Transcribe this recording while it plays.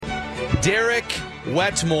Derek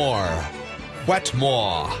Wetmore.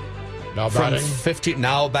 Now From batting. 15,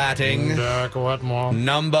 now batting. Derek Wetmore.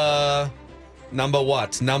 Number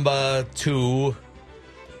what? Number 2.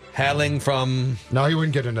 Hailing from No, he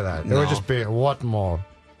wouldn't get into that. It No. would just be Wetmore.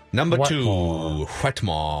 number Wetmore. 2,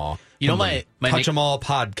 Wetmore. You know, From my the Touch nick- 'em All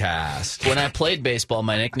podcast. When I played baseball,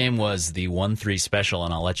 my nickname was the 1-3 special,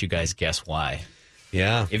 and I'll let you guys guess why.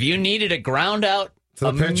 Yeah. If you needed a ground out, To the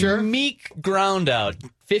a pitcher? meek ground out,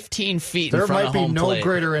 15 feet There in front might of be home no plate.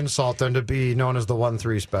 greater insult than to be known as the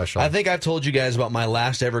 1-3 special. I think I've told you guys about my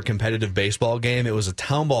last ever competitive baseball game. It was a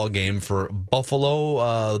town ball game for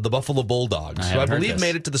Buffalo, the Buffalo Bulldogs, who I haven't heard believe this.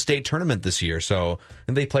 made it to the state tournament this year. So,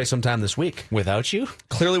 and they play sometime this week. Without you?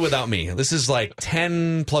 Clearly without me. This is like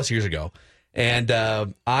 10 plus years ago. And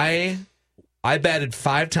I batted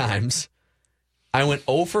 5 times. I went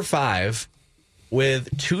 0 for 5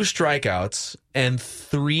 with 2 strikeouts and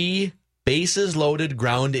 3 bases loaded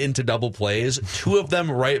ground into double plays, 2 of them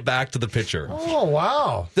right back to the pitcher. Oh,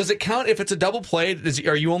 wow. Does it count if it's a double play?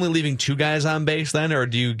 Are you only leaving 2 guys on base then, or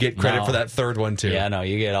do you get credit No. for that third one too? Yeah, no,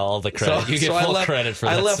 you get all the credit. you get I full left- credit for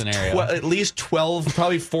I that left scenario. at least 12,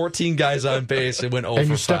 probably 14 guys on base and went 0 And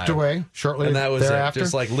for you stepped 5. away shortly And that was thereafter? it.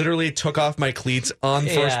 Just like literally took off my cleats on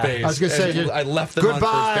first Yeah. base. I was going to say, And I left them on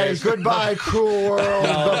goodbye, first base. goodbye, cruel world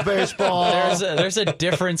of baseball. There's a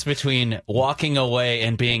difference between walking away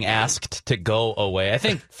and being asked to go away. I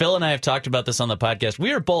think Phil and I have talked about this on the podcast.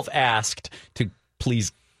 We were both asked to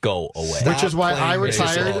please go away. Which is why playing I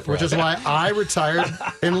retired. baseball, Which is why I retired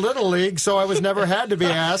in Little League, so I was never had to be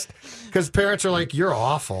asked because parents are like, "You're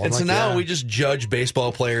awful." I'm And so like, now "Yeah." we just judge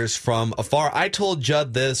baseball players from afar. I told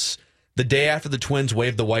Judd this the day after the Twins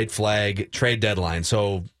waved the white flag trade deadline.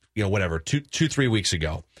 So, whatever, 3 weeks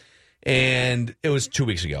ago. And it was 2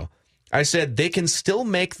 weeks ago. I said they can still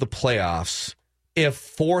make the playoffs if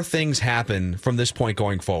 4 things happen from this point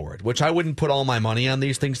going forward, which I wouldn't put all my money on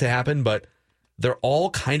these things to happen, but they're all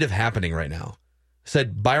kind of happening right now.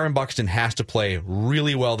 Said Byron Buxton has to play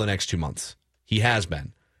really well the next 2 months. He has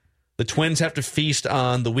been. The Twins have to feast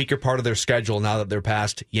on the weaker part of their schedule now that they're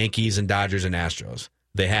past Yankees and Dodgers and Astros.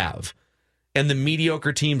 They have. And the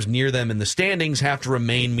mediocre teams near them in the standings have to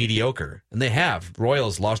remain mediocre. And they have.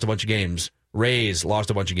 Royals lost a bunch of games. Rays lost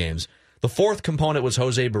a bunch of games. The 4th component was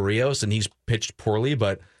Jose Barrios, and he's pitched poorly,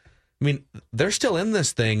 but I mean, they're still in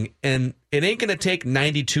this thing, and it ain't going to take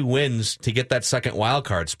 92 wins to get that second wild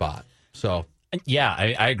card spot. So, Yeah,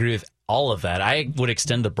 I agree with all of that. I would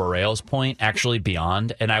extend the Barrios point actually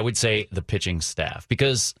beyond, and I would say the pitching staff,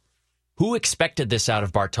 because who expected this out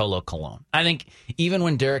of Bartolo Colon? I think even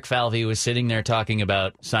when Derek Falvey was sitting there talking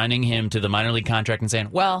about signing him to the minor league contract and saying,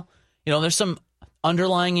 well, there's some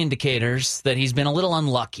underlying indicators that he's been a little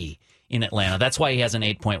unlucky in Atlanta. That's why he has an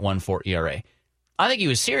 8.14 ERA. I think he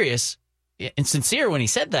was serious and sincere when he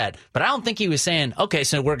said that, but I don't think he was saying, okay,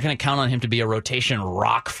 so we're going to count on him to be a rotation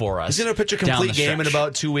rock for us. he's going to pitch a down complete the game in stretch.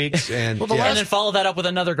 about 2 weeks. And, Well, the yeah. And then follow that up with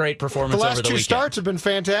another great performance the over last the 2 weekend. starts have been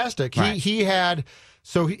fantastic. Right. He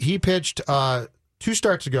pitched 2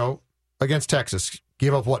 starts ago against Texas.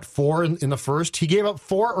 Gave up 4 in the first. He gave up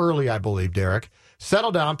 4 early, I believe. Derek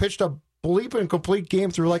settled down, pitched a bleeping complete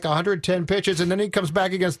game through like 110 pitches, and then he comes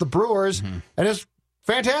back against the Brewers and is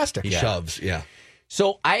fantastic. He shoves, yeah.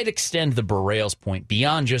 So I'd extend the Barrios point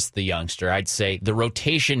beyond just the youngster. I'd say the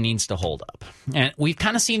rotation needs to hold up. And we've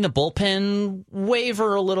kind of seen the bullpen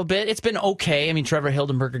waver a little bit. It's been okay. I mean, Trevor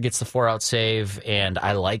Hildenberger gets the 4-out save, and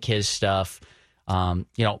I like his stuff.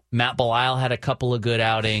 Matt Belisle had a couple of good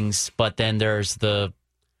outings, but then there's the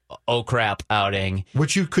oh crap outing.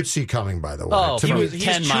 Which you could see coming, by the way. Oh, To he me, was He's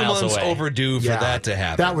 10 2 miles months away. overdue for that to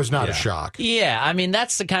happen. That was not Yeah. a shock. Yeah, I mean,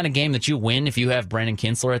 that's the kind of game that you win if you have Brandon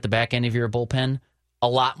Kinsler at the back end of your bullpen a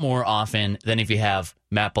lot more often than if you have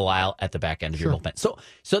Matt Belisle at the back end of your bullpen.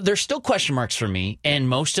 So there's still question marks for me, and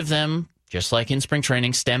most of them, just like in spring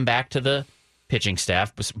training, stem back to the pitching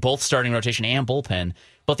staff, both starting rotation and bullpen.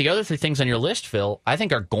 But the other 3 things on your list, Phil, I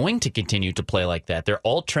think are going to continue to play like that. They're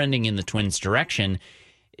all trending in the Twins' direction.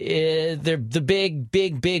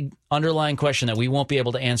 The big underlying question that we won't be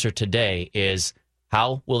able to answer today is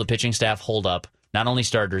how will the pitching staff hold up, not only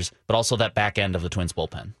starters, but also that back end of the Twins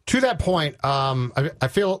bullpen? To that point, I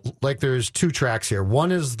feel like there's 2 tracks here.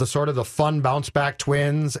 One is the sort of the fun bounce back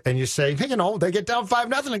Twins, and you say, hey, they get down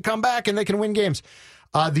 5-0 and come back and they can win games.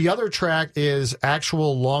 The other track is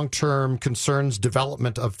actual long-term concerns,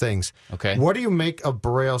 development of things. Okay. What do you make of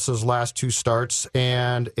Barrios' last 2 starts?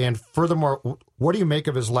 And furthermore, what do you make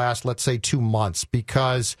of his last, let's say, 2 months?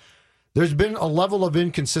 Because there's been a level of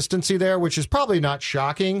inconsistency there, which is probably not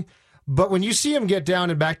shocking. But when you see him get down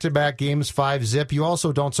in back-to-back games 5-zip, you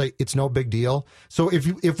also don't say it's no big deal. So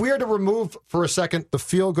if we are to remove for a second the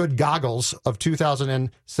feel-good goggles of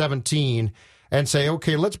 2017 and say,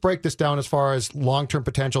 okay, let's break this down as far as long-term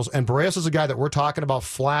potentials, and Barrios is a guy that we're talking about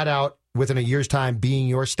flat out within a year's time being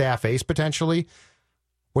your staff ace potentially.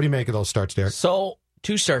 What do you make of those starts, Derek? So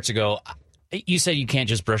 2 starts ago, you said you can't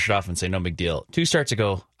just brush it off and say no big deal. 2 starts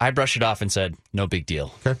ago, I brushed it off and said no big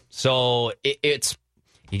deal. Okay. So it's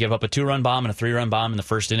you give up a 2-run bomb and a 3-run bomb in the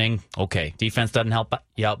first inning. Okay, defense doesn't help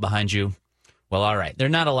you out behind you. Well, all right.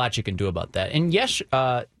 There's not a lot you can do about that. And was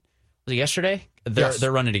it yesterday?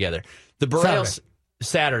 They're running together. The Barrios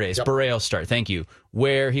Saturday's Yep. Barrios start. Thank you.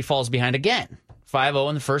 Where he falls behind again, 5-0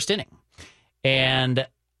 in the first inning, and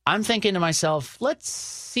I'm thinking to myself, let's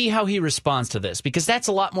see how he responds to this, because that's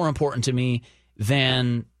a lot more important to me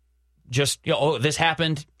than just, this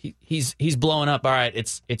happened. He's blowing up. All right,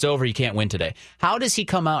 it's over. You can't win today. How does he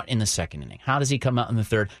come out in the second inning? How does he come out in the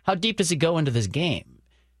third? How deep does he go into this game?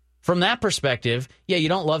 From that perspective, yeah, you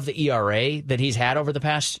don't love the ERA that he's had over the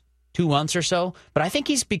past 2 months or so, but I think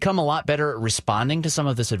he's become a lot better at responding to some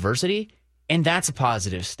of this adversity, and that's a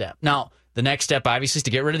positive step. Now, the next step, obviously, is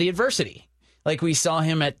to get rid of the adversity. Like we saw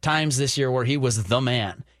him at times this year where he was the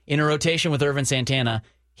man. In a rotation with Irvin Santana,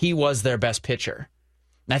 he was their best pitcher.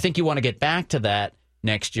 And I think you want to get back to that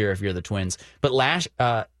next year if you're the Twins. But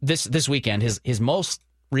this weekend, his most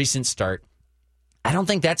recent start, I don't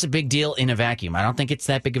think that's a big deal in a vacuum. I don't think it's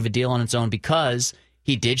that big of a deal on its own, because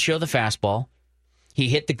he did show the fastball. He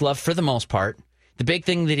hit the glove for the most part. The big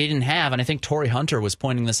thing that he didn't have, and I think Torrey Hunter was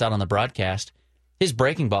pointing this out on the broadcast, his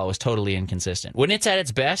breaking ball was totally inconsistent. When it's at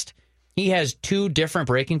its best, he has 2 different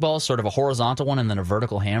breaking balls, sort of a horizontal one and then a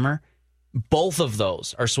vertical hammer. Both of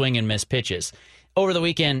those are swing and miss pitches. Over the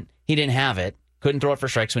weekend, he didn't have it. Couldn't throw it for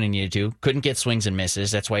strikes when he needed to. Couldn't get swings and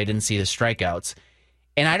misses. That's why he didn't see the strikeouts.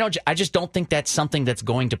 And I just don't think that's something that's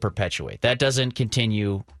going to perpetuate. That doesn't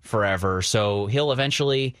continue forever. So he'll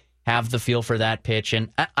eventually have the feel for that pitch.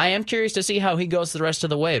 And I am curious to see how he goes the rest of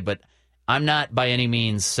the way, but I'm not by any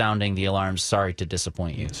means sounding the alarms. Sorry to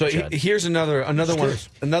disappoint you. So Judd. here's another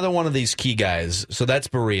one of these key guys. So that's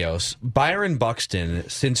Barrios. Byron Buxton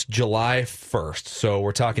since July 1st. So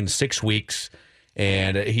we're talking 6 weeks,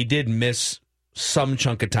 and he did miss some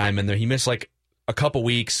chunk of time in there. He missed like a couple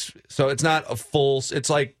weeks, so it's not a full. It's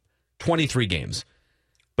like 23 games,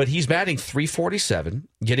 but he's batting .347,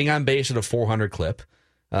 getting on base at a .400 clip.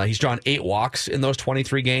 He's drawn 8 walks in those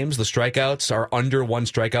 23 games. The strikeouts are under 1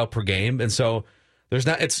 strikeout per game, and so there's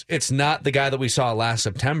not. It's not the guy that we saw last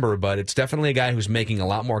September, but it's definitely a guy who's making a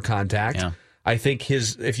lot more contact. Yeah. I think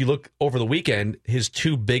if you look over the weekend, his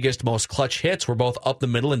 2 biggest, most clutch hits were both up the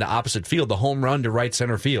middle into opposite field. The home run to right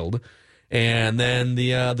center field, and then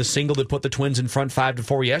the single that put the Twins in front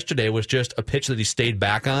 5-4 yesterday was just a pitch that he stayed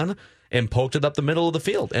back on and poked it up the middle of the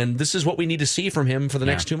field. And this is what we need to see from him for the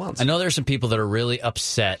next 2 months. I know there's some people that are really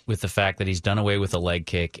upset with the fact that he's done away with a leg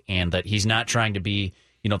kick and that he's not trying to be,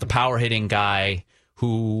 the power hitting guy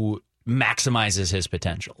who maximizes his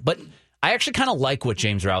potential. But I actually kind of like what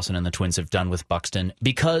James Rowson and the Twins have done with Buxton,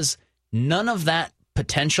 because none of that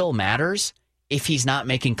potential matters if he's not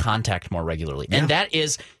making contact more regularly. Yeah. And that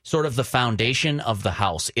is sort of the foundation of the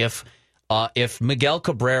house. If Miguel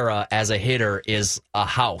Cabrera as a hitter is a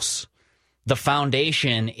house, the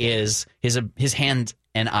foundation is his hand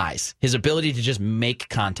and eyes, his ability to just make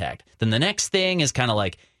contact. Then the next thing is kind of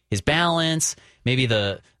like his balance, maybe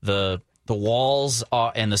the walls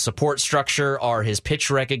and the support structure are his pitch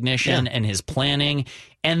recognition and his planning.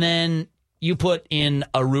 And then you put in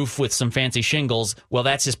a roof with some fancy shingles, well,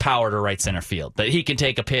 that's his power to right center field. That he can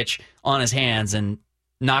take a pitch on his hands and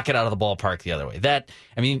knock it out of the ballpark the other way.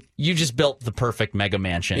 You just built the perfect mega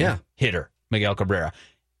mansion hitter, Miguel Cabrera.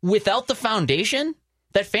 Without the foundation,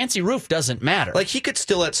 that fancy roof doesn't matter. Like, he could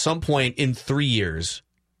still at some point in 3 years,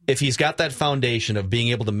 if he's got that foundation of being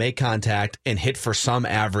able to make contact and hit for some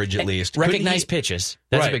average at least. Recognize pitches.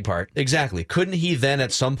 That's a big part. Exactly. Couldn't he then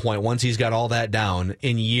at some point, once he's got all that down,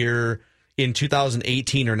 in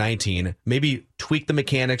 2018 or 19, maybe tweak the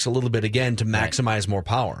mechanics a little bit again to maximize more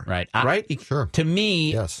power? Right. Sure. To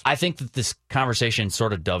me, I think that this conversation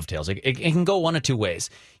sort of dovetails. It can go one of 2 ways.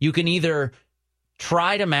 You can either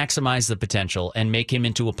try to maximize the potential and make him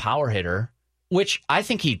into a power hitter, which I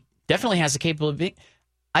think he definitely has the capability.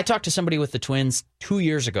 I talked to somebody with the Twins 2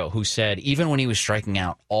 years ago who said, even when he was striking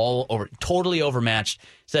out all over, totally overmatched,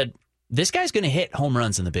 said, this guy's going to hit home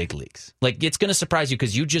runs in the big leagues. Like, it's going to surprise you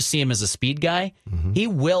because you just see him as a speed guy. Mm-hmm. He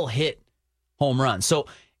will hit home runs. So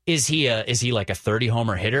is he like a 30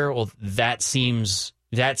 homer hitter? Well, that seems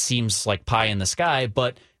like pie in the sky,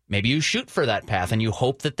 but maybe you shoot for that path and you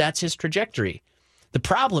hope that that's his trajectory. The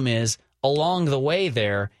problem is, along the way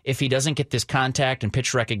there, if he doesn't get this contact and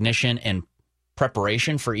pitch recognition and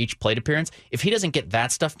preparation for each plate appearance, if he doesn't get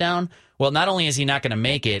that stuff down, well, not only is he not going to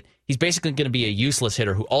make it, he's basically going to be a useless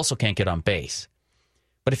hitter who also can't get on base.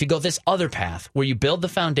 But if you go this other path, where you build the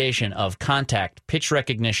foundation of contact, pitch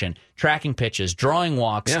recognition, tracking pitches, drawing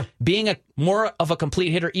walks, being more of a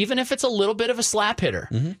complete hitter, even if it's a little bit of a slap hitter,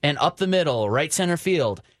 and up the middle, right center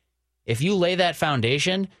field, if you lay that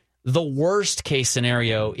foundation, the worst case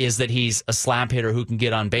scenario is that he's a slap hitter who can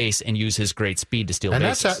get on base and use his great speed to steal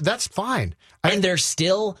bases. That's fine. And there's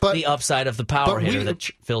still the upside of the power hitter that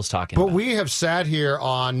Phil's talking about. But we have sat here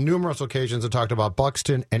on numerous occasions and talked about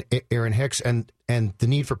Buxton and Aaron Hicks and the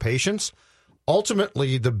need for patience.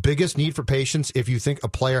 Ultimately, the biggest need for patience, if you think a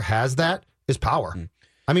player has that, is power.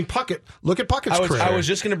 I mean, Puckett, look at Puckett's career. I was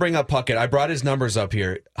just going to bring up Puckett. I brought his numbers up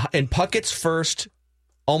here. In Puckett's first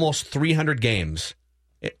almost 300 games,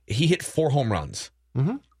 he hit 4 home runs.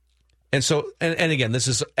 And so, and again, this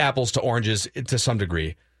is apples to oranges to some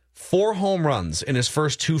degree. 4 home runs in his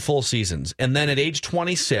first 2 full seasons. And then at age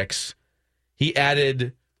 26, he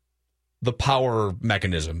added the power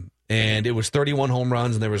mechanism. And it was 31 home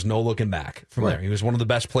runs, and there was no looking back from there. He was one of the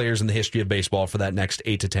best players in the history of baseball for that next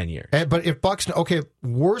 8 to 10 years. But if Buxton, okay,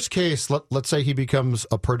 worst case, let's say he becomes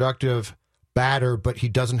a productive batter, but he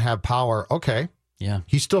doesn't have power. Okay. Yeah.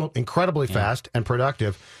 He's still incredibly fast and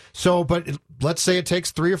productive. So, but let's say it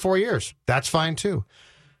takes 3 or 4 years. That's fine too.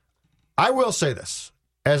 I will say this.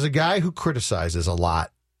 As a guy who criticizes a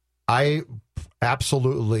lot, I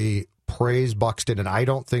absolutely praise Buxton, and I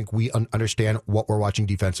don't think we understand what we're watching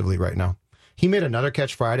defensively right now. He made another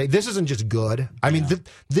catch Friday. This isn't just good. I mean,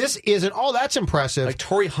 this isn't, that's impressive. Like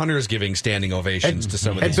Torrey Hunter's giving standing ovations to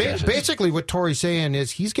some of these catches. Basically what Torrey's saying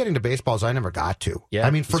is he's getting to baseballs I never got to. Yeah,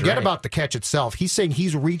 I mean, forget about the catch itself. He's saying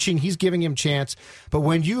he's reaching, he's giving him chance. But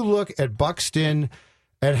when you look at Buxton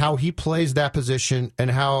and how he plays that position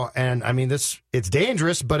and I mean, it's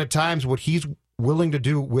dangerous, but at times what he's willing to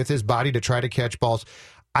do with his body to try to catch balls,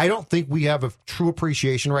 I don't think we have a true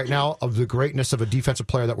appreciation right now of the greatness of a defensive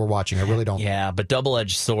player that we're watching. I really don't. Yeah, but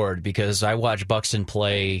double-edged sword, because I watch Buxton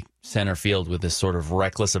play center field with this sort of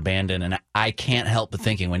reckless abandon, and I can't help but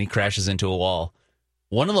thinking when he crashes into a wall,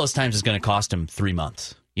 one of those times is going to cost him 3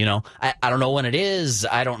 months. You know, I don't know when it is.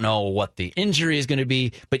 I don't know what the injury is going to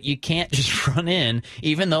be, but you can't just run in,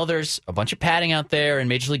 even though there's a bunch of padding out there, and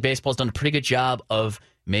Major League Baseball's done a pretty good job of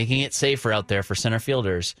making it safer out there for center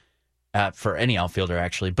fielders. For any outfielder,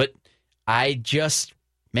 actually. But I just,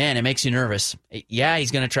 man, it makes you nervous. Yeah,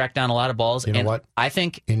 he's going to track down a lot of balls. You know what? I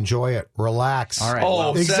think... Enjoy it. Relax. All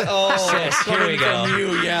right. Sis, here we go.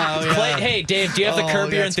 Yeah. Hey, Dave, do you have the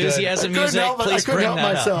Curb Your Enthusiasm music? Please bring that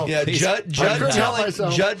myself. up. Yeah,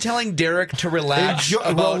 Judd telling Derek to relax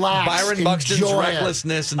about Byron Buxton's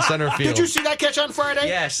recklessness in center field. Did you see that catch on Friday?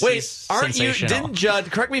 Yes. Wait, didn't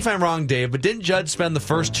Judd, correct me if I'm wrong, Dave, but didn't Judd spend the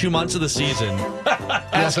first 2 months of the season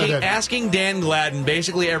asking Dan Gladden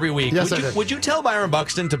basically every week, would you tell Byron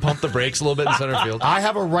Buxton to pump the brakes a little bit in center field? I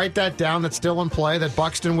have a write that down that's still in play, that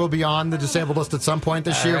Buxton will be on the disabled list at some point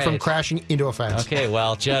this year from crashing into a fence. Okay,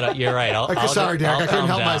 well, Judd, you're right. Sorry, Derek, I couldn't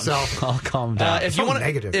help myself. I'll calm down. If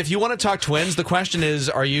you want to talk Twins, the question is,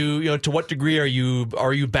 are you to what degree are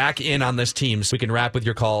you back in on this team? So we can wrap with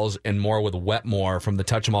your calls and more with Wetmore from the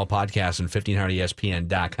Touch 'Em All podcast and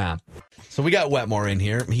 1500ESPN.com. So we got Wetmore in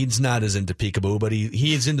here. He's not as into peekaboo, but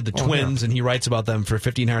he is into the Twins, and he writes about them for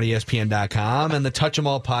 1500ESPN.com and the Touch 'Em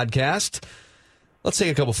All podcast. Let's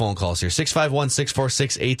take a couple phone calls here.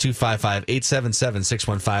 651-646-8255,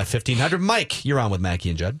 877-615-1500. Mike, you're on with Mackie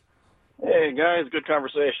and Judd. Hey, guys. Good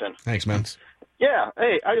conversation. Thanks, man. Yeah.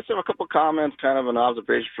 Hey, I just have a couple comments, kind of an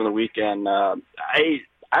observation from the weekend.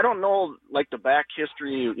 I don't know, like, the back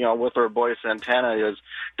history, with our boy Santana is.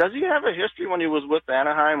 Does he have a history when he was with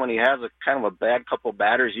Anaheim, when he has a kind of a bad couple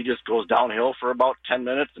batters, he just goes downhill for about 10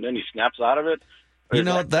 minutes and then he snaps out of it?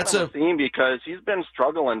 That's a theme, because he's been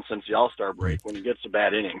struggling since the All-Star break when he gets a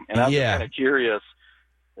bad inning. And I'm just kind of curious,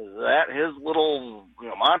 is that his little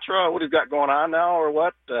mantra, what he's got going on now, or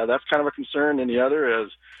what? That's kind of a concern. And the other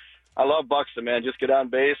is, I love Buxton, man. Just get on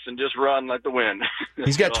base and just run like the wind.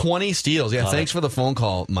 He's got 20 steals. Yeah, thanks for the phone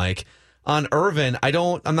call, Mike. On Irvin,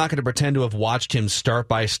 I'm not going to pretend to have watched him start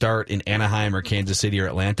by start in Anaheim or Kansas City or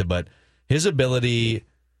Atlanta, but his ability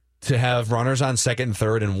to have runners on second and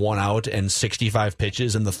third and 1 out and 65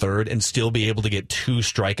 pitches in the third and still be able to get 2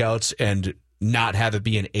 strikeouts and not have it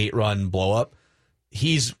be an 8-run blow-up,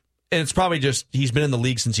 and it's probably just he's been in the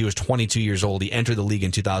league since he was 22 years old. He entered the league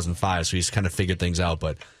in 2005, so he's kind of figured things out,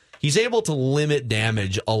 but he's able to limit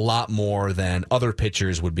damage a lot more than other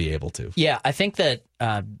pitchers would be able to. Yeah, I think that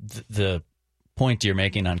the point you're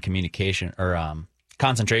making on communication or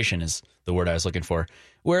concentration is the word I was looking for.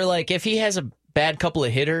 Where, like, if he has a bad couple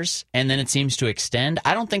of hitters and then it seems to extend,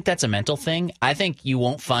 I don't think that's a mental thing. I think you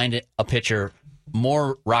won't find a pitcher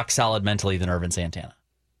more rock solid mentally than Irvin Santana.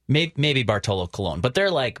 Maybe Bartolo Colon. But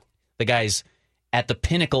they're like the guys at the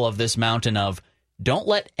pinnacle of this mountain of don't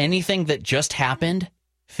let anything that just happened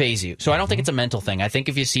phase you. So I don't think it's a mental thing. I think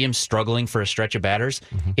if you see him struggling for a stretch of batters,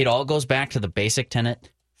 it all goes back to the basic tenet,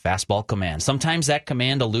 fastball command. Sometimes that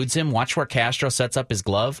command eludes him. Watch where Castro sets up his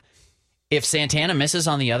glove. If Santana misses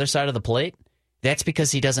on the other side of the plate, that's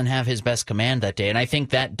because he doesn't have his best command that day. And I think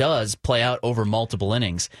that does play out over multiple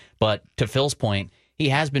innings. But to Phil's point, he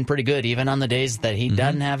has been pretty good. Even on the days that he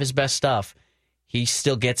doesn't have his best stuff, he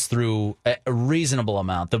still gets through a reasonable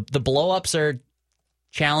amount. The blow-ups are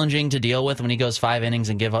challenging to deal with when he goes 5 innings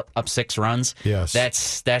and give up 6 runs. Yes.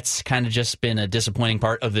 That's kind of just been a disappointing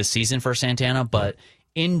part of this season for Santana. But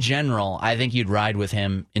in general, I think you'd ride with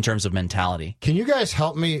him in terms of mentality. Can you guys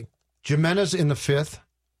help me? Jimenez in the 5th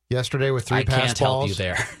yesterday with 3 pass balls. I can't help you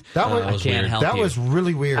there. That was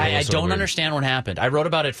really weird. I don't understand what happened. I wrote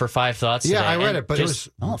about it for 5 Thoughts today. Yeah, I read it, but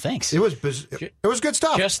thanks. It was good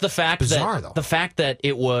stuff. Just the fact that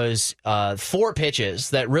it was 4 pitches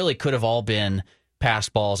that really could have all been pass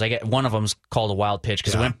balls. I get one of them's called a wild pitch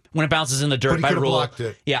because when it bounces in the dirt by rule,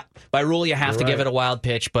 by rule you have to give it a wild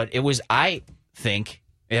pitch. But it was, I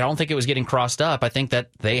don't think it was getting crossed up. I think that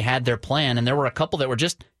they had their plan, and there were a couple that were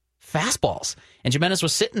just fastballs, and Jimenez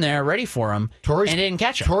was sitting there ready for him, and didn't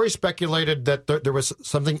catch him. Torrey speculated that there was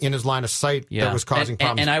something in his line of sight that was causing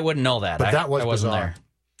problems. And I wouldn't know that. But I wasn't bizarre.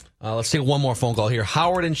 there. Let's take one more phone call here.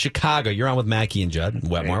 Howard in Chicago. You're on with Mackie and Judd.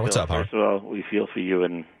 Wetmore, Hey, what's up, Howard? First of all, we feel for you,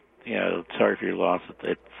 and sorry for your loss.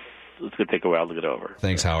 It's going to take a while to get over.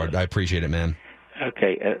 Thanks, Howard. I appreciate it, man.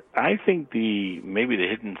 Okay, I think maybe the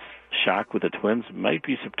hidden shock with the Twins might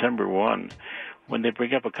be September 1 when they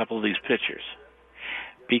bring up a couple of these pitchers.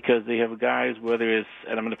 Because they have guys, whether it's,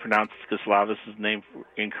 and I'm going to pronounce Skislavis' name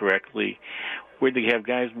incorrectly, where they have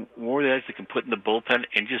guys more guys that can put in the bullpen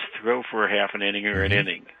and just throw for a half an inning or an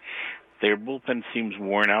inning. Their bullpen seems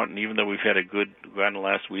worn out, and even though we've had a good run the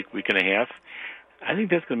last week and a half, I think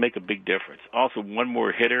that's going to make a big difference. Also, one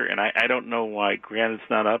more hitter, and I don't know why Granite's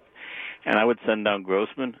not up, and I would send down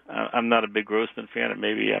Grossman. I'm not a big Grossman fan, and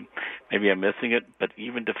maybe I'm missing it, but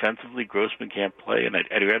even defensively, Grossman can't play, and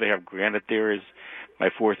I'd rather have Granite there as my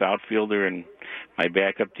 4th outfielder and my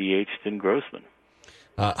backup DH than Grossman.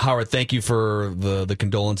 Howard, thank you for the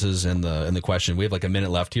condolences and the question. We have like a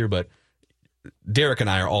minute left here, but Derek and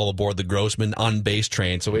I are all aboard the Grossman on base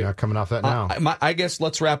train. So we're coming off that now. I guess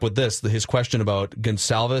let's wrap with this. His question about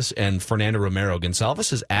Gonsalves and Fernando Romero.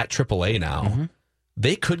 Gonsalves is at AAA now.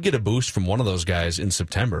 They could get a boost from one of those guys in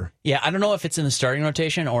September. Yeah, I don't know if it's in the starting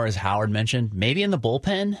rotation or, as Howard mentioned, maybe in the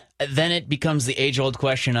bullpen. Then it becomes the age-old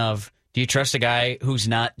question of, do you trust a guy who's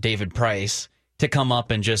not David Price to come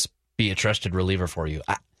up and just be a trusted reliever for you?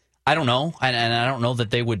 I don't know, and I don't know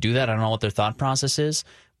that they would do that. I don't know what their thought process is.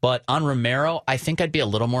 But on Romero, I think I'd be a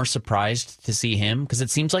little more surprised to see him because it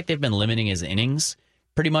seems like they've been limiting his innings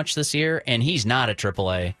pretty much this year, and he's not a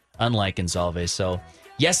AAA, unlike Gonsalves. So,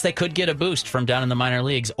 yes, they could get a boost from down in the minor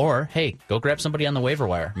leagues, or, hey, go grab somebody on the waiver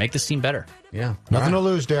wire. Make this team better. Yeah. Nothing to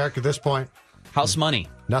lose, Derek, at this point. House money.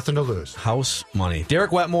 Nothing to lose. House money.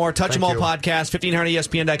 Derek Wetmore, Touch 'Em All podcast,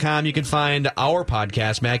 1500ESPN.com. You can find our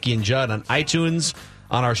podcast, Mackie and Judd, on iTunes,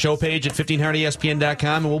 on our show page at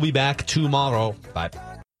 1500ESPN.com, and we'll be back tomorrow. Bye.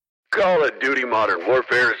 Call of Duty Modern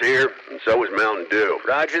Warfare is here, and so is Mountain Dew.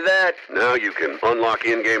 Roger that. Now you can unlock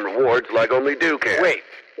in-game rewards like only Dew can. Wait,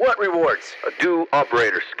 what rewards? A Dew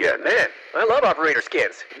Operator Skin. Man, I love Operator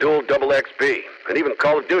Skins. Dual double XP, and even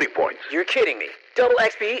Call of Duty points. You're kidding me. Double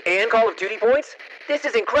XP and Call of Duty points? This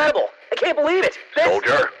is incredible. I can't believe it.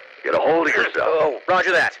 Soldier, get a hold of yourself. Oh,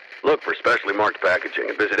 roger that. Look for specially marked packaging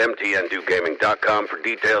and visit mtndewgaming.com for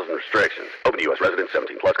details and restrictions. Open to U.S. residents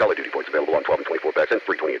 17+. Call of Duty points available on 12 and 24 packs and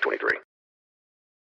free 20 and 23.